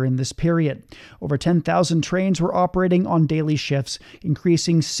high during this period. Over 10,000 trains were operating on daily shifts,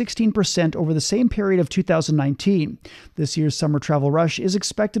 increasing 16% over the same period of 2019. This year's summer travel rush is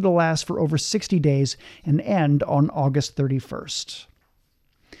expected to last for over 60 days and end on August 31st.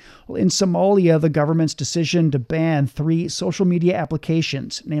 In Somalia, the government's decision to ban 3 social media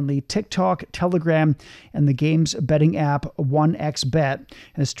applications, namely TikTok, Telegram, and the games betting app 1xBet,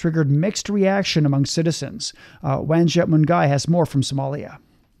 has triggered mixed reaction among citizens. Wanja Mungai has more from Somalia.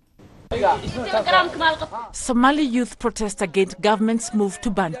 Somali youth protest against government's move to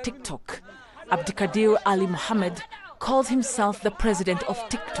ban TikTok. Abdikadir Ali Mohammed calls himself the president of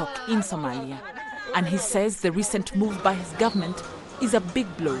TikTok in Somalia, and he says the recent move by his government is a big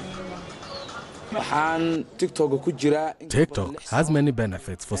blow. TikTok has many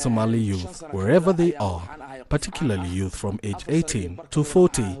benefits for Somali youth wherever they are, particularly youth from age 18 to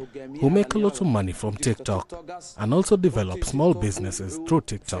 40 who make a lot of money from TikTok and also develop small businesses through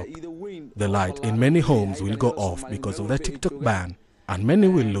TikTok. The light in many homes will go off because of the TikTok ban, and many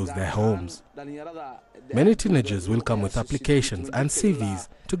will lose their homes. Many teenagers will come with applications and CVs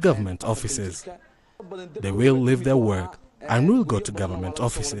to government offices. They will leave their work and will go to government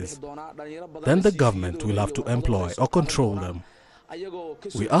offices. Then the government will have to employ or control them.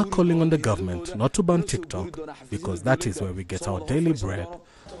 We are calling on the government not to ban TikTok because that is where we get our daily bread.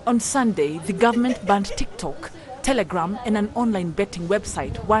 On Sunday, the government banned TikTok, Telegram, and an online betting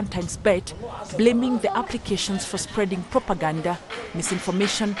website, 1xBet, blaming the applications for spreading propaganda,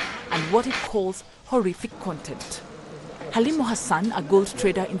 misinformation, and what it calls horrific content. Halimo Hassan, a gold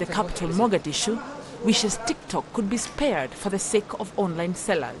trader in the capital Mogadishu, wishes TikTok could be spared for the sake of online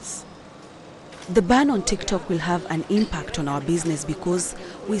sellers. The ban on TikTok will have an impact on our business because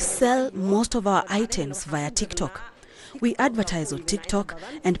we sell most of our items via TikTok. We advertise on TikTok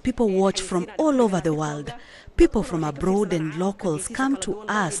and people watch from all over the world. People from abroad and locals come to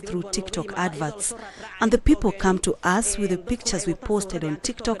us through TikTok adverts, and the people come to us with the pictures we posted on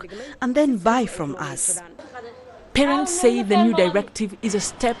TikTok and then buy from us. Parents say the new directive is a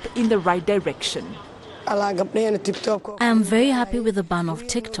step in the right direction. I am very happy with the ban of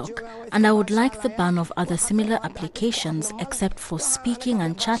TikTok, and I would like the ban of other similar applications except for speaking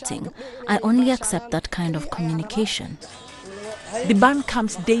and chatting. I only accept that kind of communication. The ban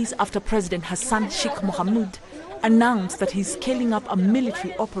comes days after President Hassan Sheikh Mohamud announced that he's scaling up a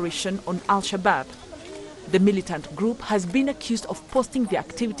military operation on Al-Shabaab. The militant group has been accused of posting the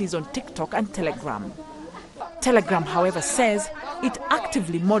activities on TikTok and Telegram. Telegram, however, says it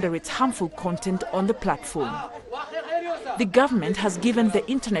actively moderates harmful content on the platform. The government has given the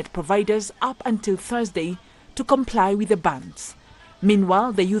internet providers up until Thursday to comply with the bans.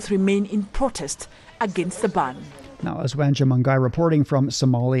 Meanwhile, the youth remain in protest against the ban. Now, as Wanja Mungai reporting from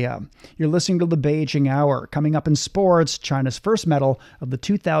Somalia. You're listening to the Beijing Hour. Coming up in sports, China's first medal of the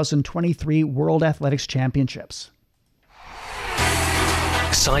 2023 World Athletics Championships.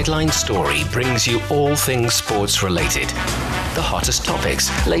 Sideline Story brings you all things sports related. The hottest topics,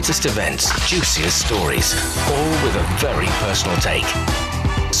 latest events, juiciest stories, all with a very personal take.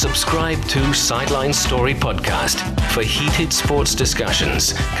 Subscribe to Sideline Story Podcast for heated sports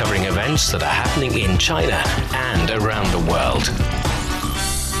discussions covering events that are happening in China and around the world.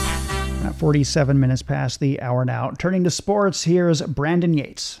 47 minutes past the hour now. Turning to sports, here's Brandon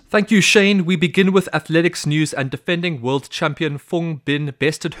Yates. Thank you, Shane. We begin with athletics news, and defending world champion Feng Bin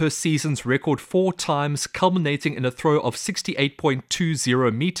bested her season's record 4 times, culminating in a throw of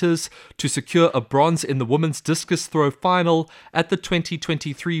 68.20 meters to secure a bronze in the women's discus throw final at the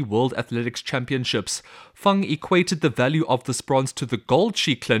 2023 World Athletics Championships. Feng equated the value of this bronze to the gold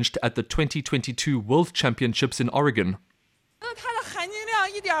she clinched at the 2022 World Championships in Oregon.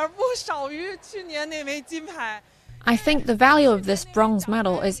 I think the value of this bronze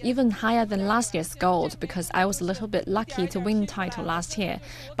medal is even higher than last year's gold because I was a little bit lucky to win the title last year.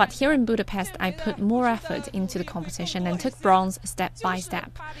 But here in Budapest, I put more effort into the competition and took bronze step by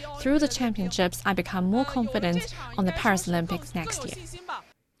step. Through the championships, I become more confident on the Paris Olympics next year.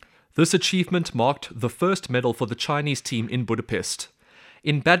 This achievement marked the first medal for the Chinese team in Budapest.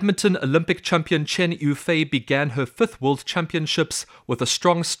 In badminton, Olympic champion Chen Yufei began her 5th World Championships with a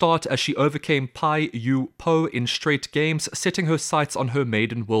strong start as she overcame Pai Yu Po in straight games, setting her sights on her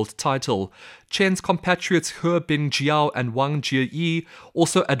maiden world title. Chen's compatriots He Bingjiao and Wang Jieyi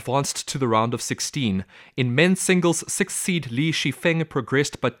also advanced to the round of 16. In men's singles, 6th seed Li Shifeng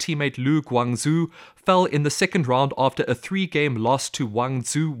progressed, but teammate Lu Guangzhou fell in the second round after a 3-game loss to Wang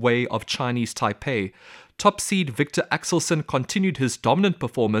Zuwei of Chinese Taipei. Top seed Victor Axelsen continued his dominant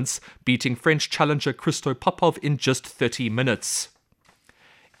performance, beating French challenger Christo Popov in just 30 minutes.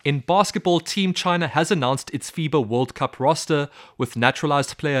 In basketball, Team China has announced its FIBA World Cup roster, with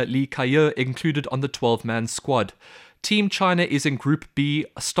naturalized player Li Kaiye included on the 12-man squad. Team China is in Group B,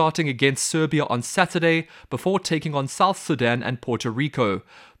 starting against Serbia on Saturday before taking on South Sudan and Puerto Rico.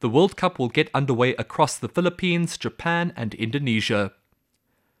 The World Cup will get underway across the Philippines, Japan and Indonesia.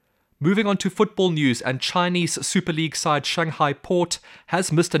 Moving on to football news, and Chinese Super League side Shanghai Port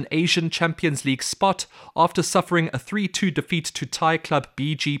has missed an Asian Champions League spot after suffering a 3-2 defeat to Thai club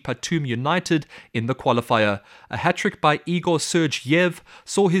BG Pathum United in the qualifier. A hat-trick by Igor Sergeyev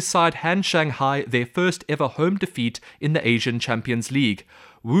saw his side hand Shanghai their first ever home defeat in the Asian Champions League.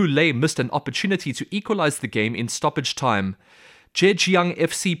 Wu Lei missed an opportunity to equalize the game in stoppage time. Zhejiang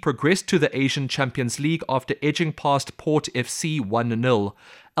FC progressed to the Asian Champions League after edging past Port FC 1-0.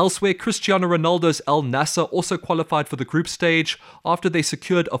 Elsewhere, Cristiano Ronaldo's Al Nassr also qualified for the group stage after they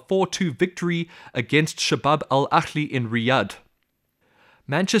secured a 4-2 victory against Shabab Al Ahly in Riyadh.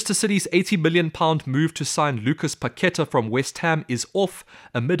 Manchester City's £80 million move to sign Lucas Paqueta from West Ham is off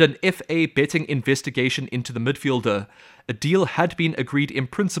amid an FA betting investigation into the midfielder. A deal had been agreed in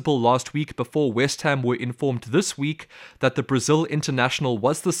principle last week before West Ham were informed this week that the Brazil international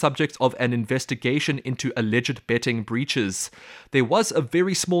was the subject of an investigation into alleged betting breaches. There was a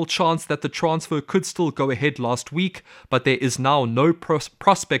very small chance that the transfer could still go ahead last week, but there is now no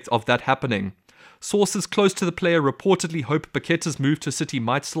prospect of that happening. Sources close to the player reportedly hope Paqueta's move to City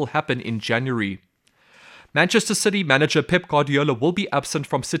might still happen in January. Manchester City manager Pep Guardiola will be absent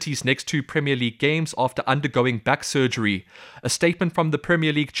from City's next 2 Premier League games after undergoing back surgery. A statement from the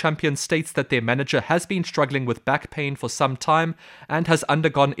Premier League champion states that their manager has been struggling with back pain for some time and has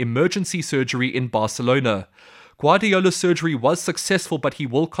undergone emergency surgery in Barcelona. Guardiola's surgery was successful, but he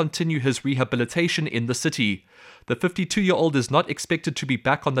will continue his rehabilitation in the city. The 52-year-old is not expected to be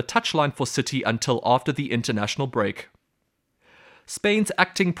back on the touchline for City until after the international break. Spain's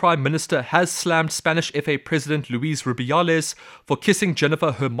acting prime minister has slammed Spanish FA president Luis Rubiales for kissing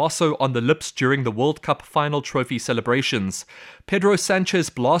Jennifer Hermoso on the lips during the World Cup final trophy celebrations. Pedro Sanchez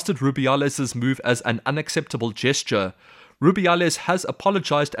blasted Rubiales' move as an unacceptable gesture. Rubiales has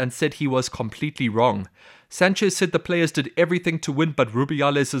apologized and said he was completely wrong. Sanchez said the players did everything to win, but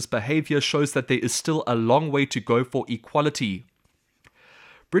Rubiales' behavior shows that there is still a long way to go for equality.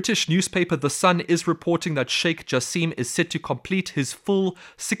 British newspaper The Sun is reporting that Sheikh Jassim is set to complete his full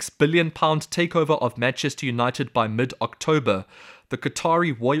 £6 billion takeover of Manchester United by mid-October. The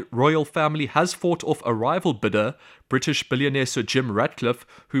Qatari royal family has fought off a rival bidder, British billionaire Sir Jim Ratcliffe,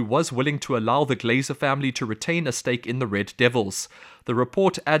 who was willing to allow the Glazer family to retain a stake in the Red Devils. The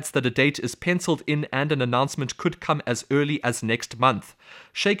report adds that a date is penciled in and an announcement could come as early as next month.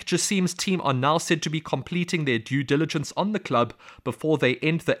 Sheikh Jassim's team are now said to be completing their due diligence on the club before they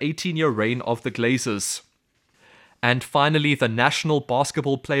end the 18-year reign of the Glazers. And finally, the National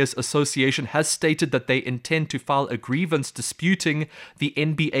Basketball Players Association has stated that they intend to file a grievance disputing the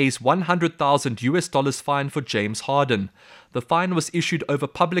NBA's $100,000 fine for James Harden. The fine was issued over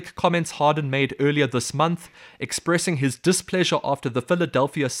public comments Harden made earlier this month, expressing his displeasure after the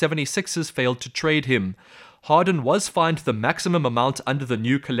Philadelphia 76ers failed to trade him. Harden was fined the maximum amount under the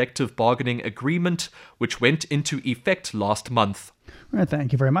new collective bargaining agreement, which went into effect last month.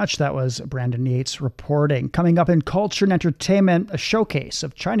 Thank you very much. That was Brandon Yates reporting. Coming up in culture and entertainment, a showcase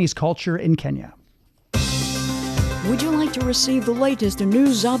of Chinese culture in Kenya. Would you like to receive the latest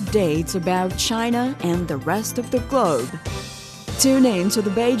news updates about China and the rest of the globe? Tune in to the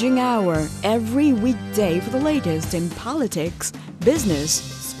Beijing Hour every weekday for the latest in politics, business,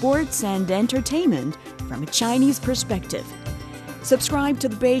 sports, and entertainment from a Chinese perspective. Subscribe to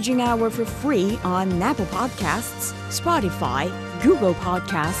the Beijing Hour for free on Apple Podcasts, Spotify, Google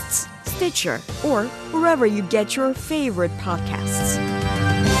Podcasts, Stitcher, or wherever you get your favorite podcasts.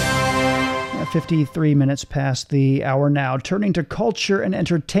 53 minutes past the hour now. Turning to culture and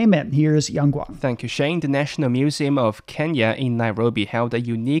entertainment, here's Yang Guang. Thank you, Shane. The National Museum of Kenya in Nairobi held a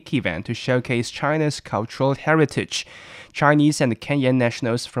unique event to showcase China's cultural heritage. Chinese and Kenyan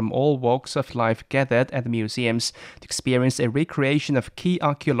nationals from all walks of life gathered at the museums to experience a recreation of key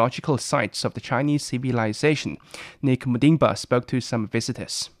archaeological sites of the Chinese civilization. Nick Mudimba spoke to some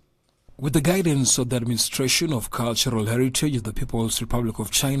visitors. With the guidance of the Administration of Cultural Heritage of the People's Republic of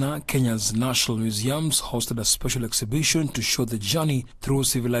China, Kenya's national museums hosted a special exhibition to show the journey through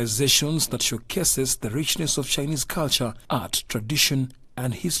civilizations that showcases the richness of Chinese culture, art, tradition,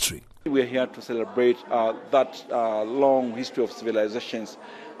 and history. We are here to celebrate that long history of civilizations,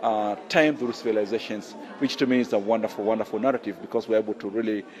 time through civilizations, which to me is a wonderful, wonderful narrative, because we're able to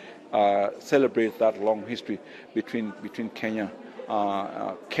really celebrate that long history between Kenya,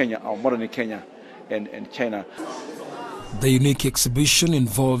 modern Kenya, and China. The unique exhibition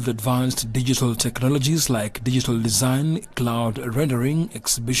involved advanced digital technologies like digital design, cloud rendering,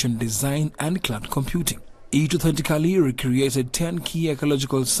 exhibition design, and cloud computing. It authentically recreated 10 key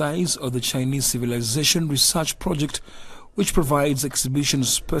ecological sites of the Chinese Civilization Research Project, which provides exhibition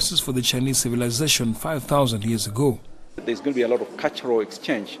spaces for the Chinese civilization 5,000 years ago. There's going to be a lot of cultural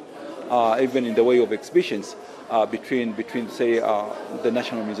exchange, even in the way of exhibitions, between say, the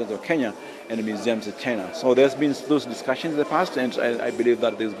National Museums of Kenya and the museums of China. So there's been those discussions in the past, and I believe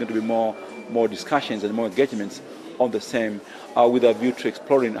that there's going to be more discussions and more engagements on the same, with a view to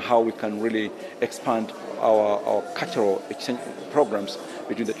exploring how we can really expand our cultural exchange programs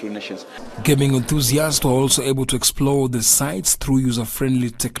between the two nations. Gaming enthusiasts were also able to explore the sites through user-friendly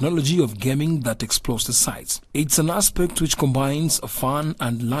technology of gaming that explores the sites. It's an aspect which combines fun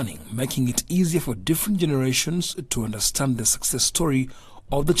and learning, making it easier for different generations to understand the success story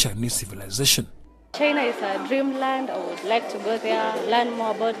of the Chinese civilization. China is a dreamland. I would like to go there, learn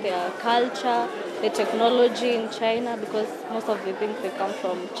more about their culture, the technology in China, because most of the things they come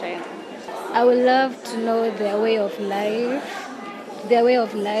from China. I would love to know their way of life,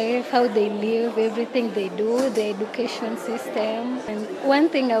 how they live, everything they do, the education system. And one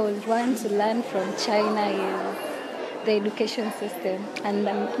thing I would want to learn from China is the education system and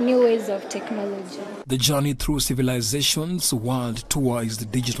the new ways of technology. The Journey Through Civilizations World Tour is the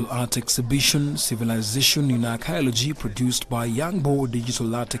digital art exhibition, Civilization in Archaeology, produced by Yangbo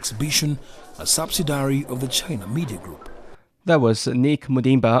Digital Art Exhibition, a subsidiary of the China Media Group. That was Nick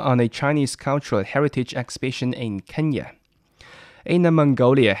Mudimba on a Chinese cultural heritage exhibition in Kenya. Inner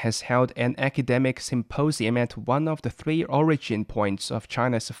Mongolia has held an academic symposium at one of the 3 origin points of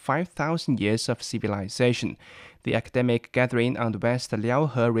China's 5,000 years of civilization. The academic gathering on the West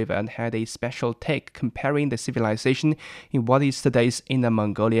Liaohe River had a special take comparing the civilization in what is today's Inner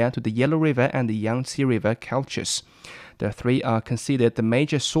Mongolia to the Yellow River and the Yangtze River cultures. The 3 are considered the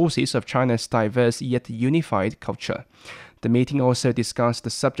major sources of China's diverse yet unified culture. The meeting also discussed the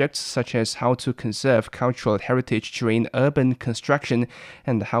subjects such as how to conserve cultural heritage during urban construction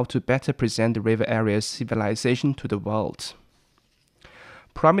and how to better present the river area's civilization to the world.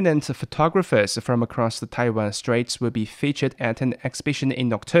 Prominent photographers from across the Taiwan Straits will be featured at an exhibition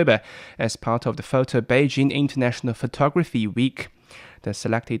in October as part of the Photo Beijing International Photography Week. The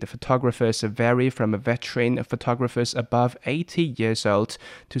selected photographers vary from veteran photographers above 80 years old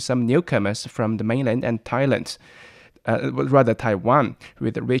to some newcomers from the mainland and Thailand. Taiwan.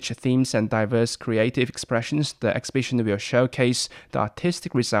 With rich themes and diverse creative expressions, the exhibition will showcase the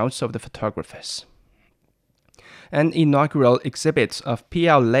artistic results of the photographers. An inaugural exhibit of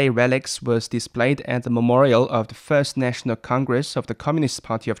PLA relics was displayed at the memorial of the First National Congress of the Communist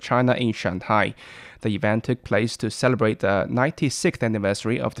Party of China in Shanghai. The event took place to celebrate the 96th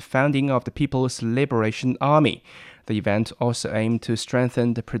anniversary of the founding of the People's Liberation Army. The event also aimed to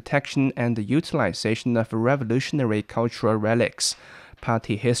strengthen the protection and the utilization of revolutionary cultural relics.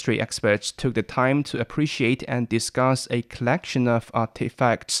 Party history experts took the time to appreciate and discuss a collection of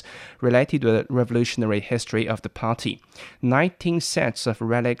artifacts related to the revolutionary history of the party. 19 sets of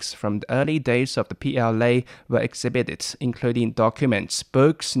relics from the early days of the PLA were exhibited, including documents,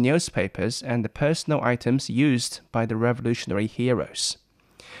 books, newspapers, and the personal items used by the revolutionary heroes.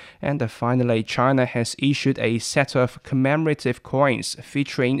 And finally, China has issued a set of commemorative coins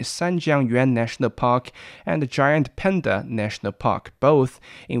featuring Sanjiangyuan National Park and the Giant Panda National Park, both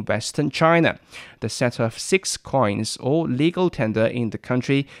in Western China. The set of 6 coins, all legal tender in the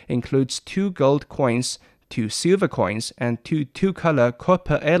country, includes 2 gold coins, 2 silver coins, and 2 two-color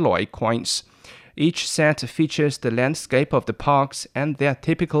copper alloy coins. Each set features the landscape of the parks and their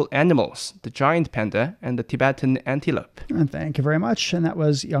typical animals, the giant panda and the Tibetan antelope. And thank you very much. And that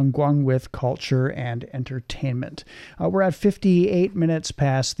was Yang Guang with Culture and Entertainment. We're at 58 minutes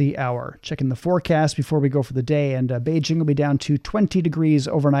past the hour. Checking the forecast before we go for the day. And Beijing will be down to 20 degrees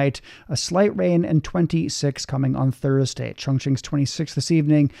overnight, a slight rain, and 26 coming on Thursday. Chongqing's 26 this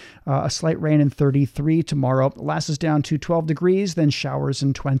evening, a slight rain, and 33 tomorrow. Lhasa is down to 12 degrees, then showers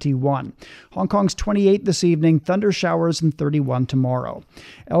and 21. Hong Kong's 28 this evening, thunder showers, and 31 tomorrow.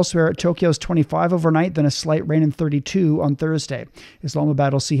 Elsewhere, Tokyo's 25 overnight, then a slight rain, and 32 on Thursday.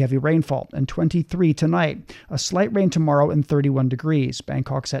 Islamabad will see heavy rainfall, and 23 tonight. A slight rain tomorrow, and 31 degrees.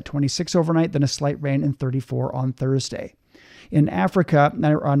 Bangkok's at 26 overnight, then a slight rain, and 34 on Thursday. In Africa,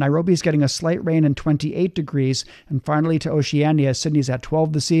 Nairobi is getting a slight rain and 28 degrees. And finally to Oceania, Sydney's at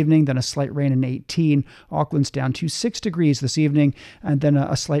 12 this evening, then a slight rain and 18. Auckland's down to 6 degrees this evening, and then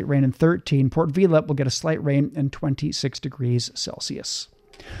a slight rain and 13. Port Phillip will get a slight rain and 26 degrees Celsius.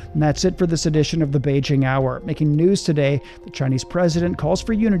 And that's it for this edition of the Beijing Hour. Making news today, the Chinese president calls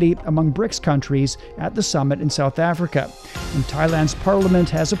for unity among BRICS countries at the summit in South Africa. And Thailand's parliament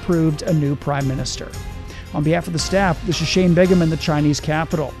has approved a new prime minister. On behalf of the staff, this is Shane Bigham in the Chinese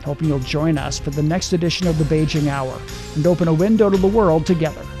capital, hoping you'll join us for the next edition of the Beijing Hour and open a window to the world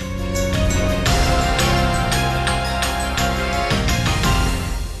together.